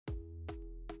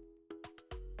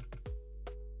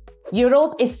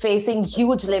Europe is facing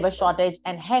huge labor shortage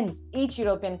and hence each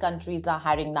European countries are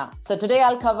hiring now. So today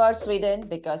I'll cover Sweden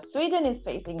because Sweden is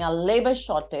facing a labor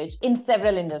shortage in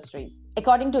several industries.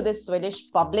 According to the Swedish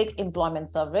Public Employment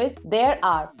Service, there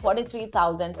are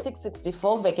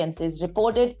 43,664 vacancies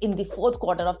reported in the fourth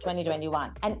quarter of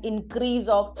 2021, an increase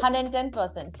of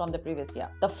 110% from the previous year.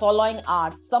 The following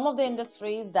are some of the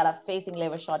industries that are facing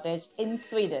labor shortage in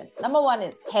Sweden. Number one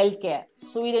is healthcare.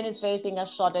 Sweden is facing a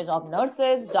shortage of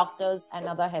nurses, doctors, and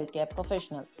other healthcare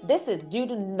professionals. This is due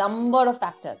to a number of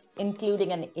factors,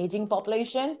 including an aging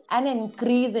population and an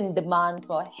increase in demand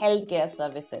for healthcare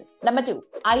services. Number two,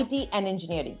 IT and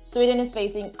engineering. Sweden is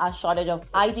facing a shortage of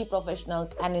IT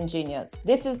professionals and engineers.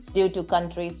 This is due to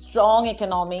country's strong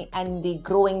economy and the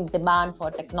growing demand for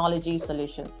technology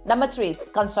solutions. Number three is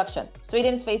construction.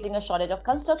 Sweden is facing a shortage of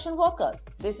construction workers.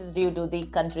 This is due to the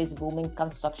country's booming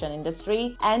construction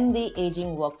industry and the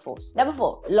aging workforce. Number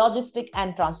four, logistic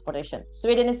and transportation.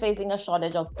 Sweden is facing a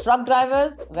shortage of truck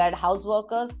drivers, warehouse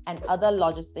workers, and other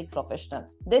logistic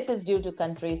professionals. This is due to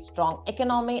country's strong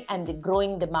economy and the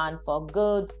growing demand for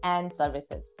goods and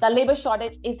services. The labor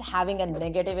shortage is having a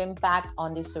negative impact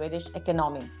on the Swedish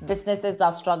economy. Businesses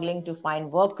are struggling to find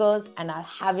workers and are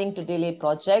having to delay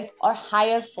projects or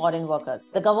hire foreign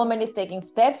workers. The government is taking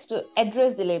steps to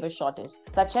address the labor shortage,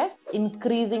 such as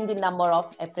increasing the number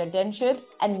of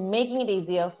apprenticeships and making it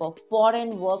easier for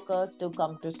foreign workers to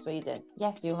come to Sweden.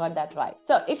 Yes, you heard that right.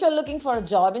 So if you're looking for a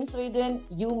job in Sweden,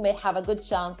 you may have a good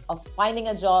chance of finding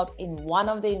a job in one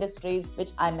of the industries which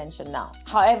I mentioned now.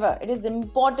 However, it is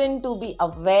important to be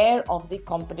aware of the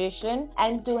competition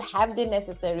and to have the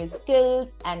necessary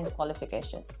skills and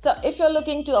qualifications. So if you're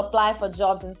looking to apply for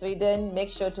jobs in Sweden, make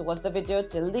sure to watch the video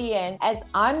till the end, as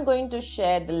I'm going to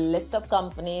share the list of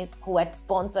companies who had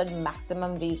sponsored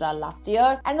maximum visa last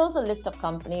year and also list of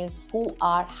companies who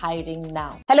are hiring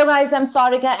now. Hello guys, I'm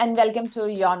Sarika and welcome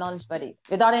to Your Knowledge Buddy.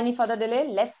 Without any further delay,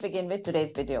 let's begin with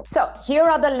today's video. So here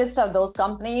are the list of those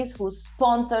companies who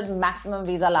sponsored maximum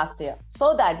visa last year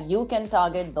so that you can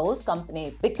target those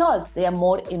companies because they are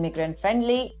more immigrant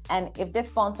friendly, and if they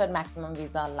sponsored maximum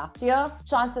visa last year,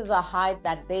 chances are high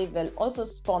that they will also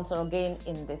sponsor again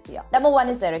in this year. Number one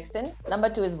is Ericsson. Number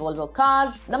two is Volvo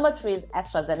Cars. Number three is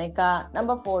AstraZeneca.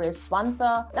 Number four is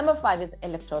Swansa. Number five is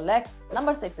Electrolux.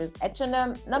 Number six is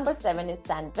H&M. Number seven is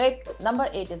Sandvik. Number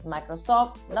eight is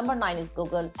Microsoft. Number nine is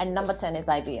Google. And number 10 is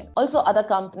IBM. Also, other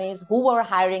companies who were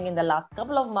hiring in the last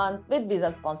couple of months with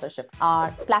visa sponsorship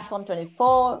are Platform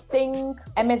 24, Think,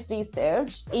 MSD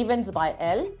Surge, Events by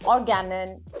L,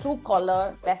 Organon,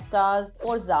 Truecaller, Vestas,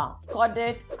 Forza,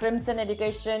 Codit, Crimson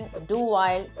Education,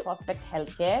 DoWhile, Prospect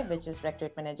Healthcare, which is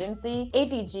recruitment agency,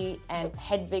 ATG, and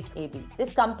Hedvig AB.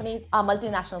 These companies are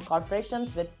multinational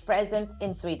corporations with presence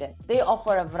in Sweden. They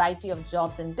offer a variety of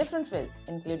jobs in different fields,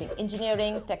 including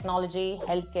engineering, technology,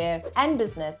 healthcare, and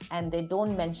business, and they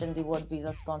don't mention the word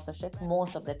visa sponsorship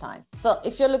most of the time. So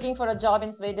if you're looking for a job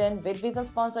in Sweden with visa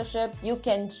sponsorship, you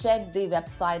can check the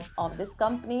websites of these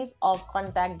companies or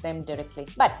contact them directly.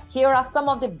 But here are some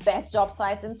of the best job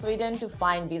sites in Sweden to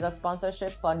find visa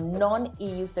sponsorship for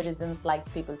non-EU citizens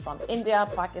like people from India,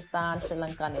 Pakistan, Sri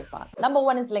Lanka, Nepal. Number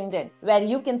one is LinkedIn, where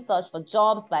you can search for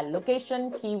jobs by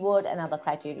location, keyword, and other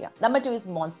criteria. Number two is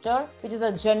Monster, which is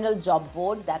a general job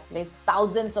board that lists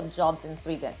thousands of jobs in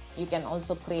Sweden. You can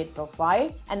also create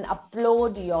profile and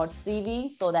upload your CV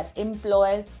so that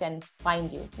employers can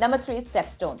find you. Number three is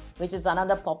Stepstone, which is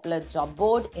another popular job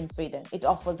board in Sweden. It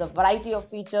offers a variety of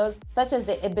features such as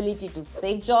the ability to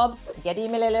save jobs, get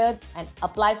email alerts, and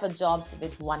apply for jobs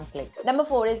with one click. Number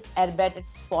four is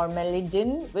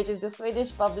Arbetsförmedlingen, which is the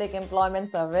Swedish Public Employment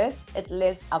Service. It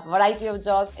lists a variety of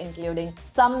jobs, including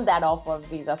some that offer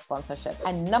visa sponsorship.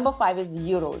 And number five is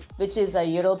Euros, which is a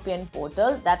European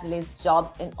portal that lists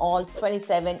jobs in all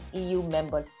 27 EU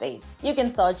member states. You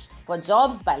can search for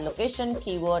jobs by location,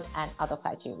 keyword, and other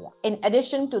criteria. In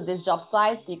addition to these job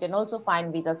sites, you can also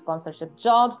find visa sponsorship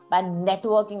jobs by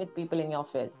networking with people in your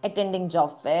field, attending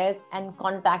job fairs, and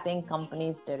contacting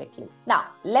companies directly. Now,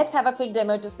 let's have a quick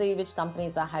demo to see which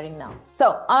companies are hiring now.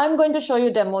 So I'm going to show you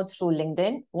a demo through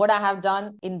LinkedIn. What I have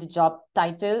done in the job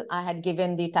title, I had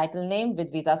given the title name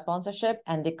with visa sponsorship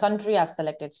and the country I've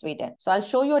selected Sweden. So I'll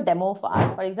show you a demo for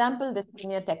us. For example, this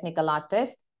senior technical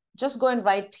artist. Just go and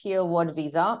write here word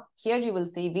visa. Here you will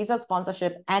see visa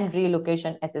sponsorship and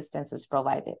relocation assistance is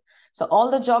provided. So all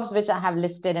the jobs which I have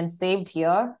listed and saved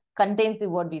here contains the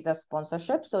word visa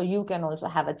sponsorship. So you can also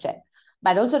have a check.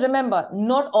 But also remember,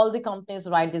 not all the companies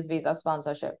write this visa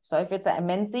sponsorship. So if it's an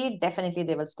MNC, definitely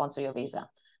they will sponsor your visa.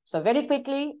 So very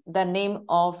quickly, the name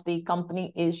of the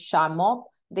company is Sharmop.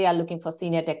 They are looking for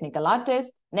senior technical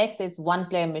artists. Next is One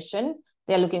Player Mission.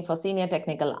 They're looking for senior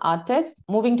technical artist.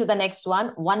 Moving to the next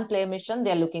one player mission.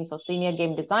 They're looking for senior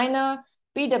game designer.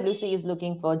 PwC is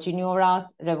looking for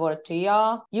Junioras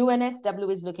Revoltia.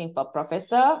 UNSW is looking for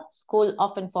professor, School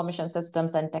of Information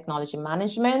Systems and Technology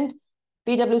Management.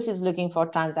 PwC is looking for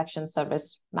transaction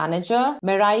service manager.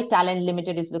 Mirai Talent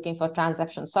Limited is looking for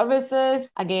transaction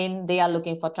services. Again, they are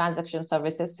looking for transaction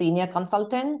services senior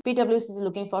consultant. PwC is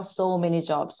looking for so many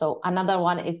jobs. So another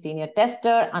one is senior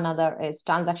tester. Another is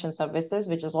transaction services,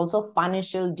 which is also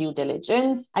financial due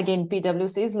diligence. Again,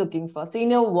 PwC is looking for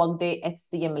senior Workday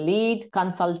HCM lead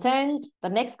consultant. The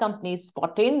next company is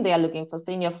Spotin. They are looking for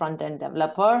senior front-end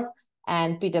developer.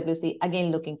 And PwC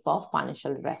again looking for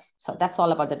financial risk. So that's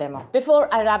all about the demo.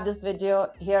 Before I wrap this video,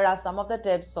 here are some of the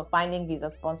tips for finding visa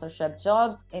sponsorship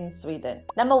jobs in Sweden.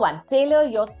 Number 1, tailor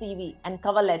your CV and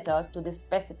cover letter to the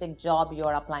specific job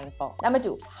you're applying for. Number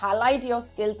 2, highlight your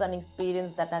skills and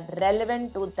experience that are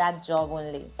relevant to that job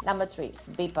only. Number 3,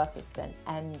 be persistent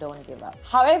and don't give up.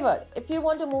 However, if you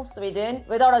want to move Sweden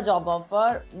without a job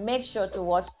offer, make sure to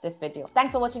watch this video.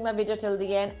 Thanks for watching my video till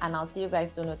the end, and I'll see you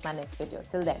guys soon with my next video.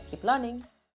 Till then, keep learning.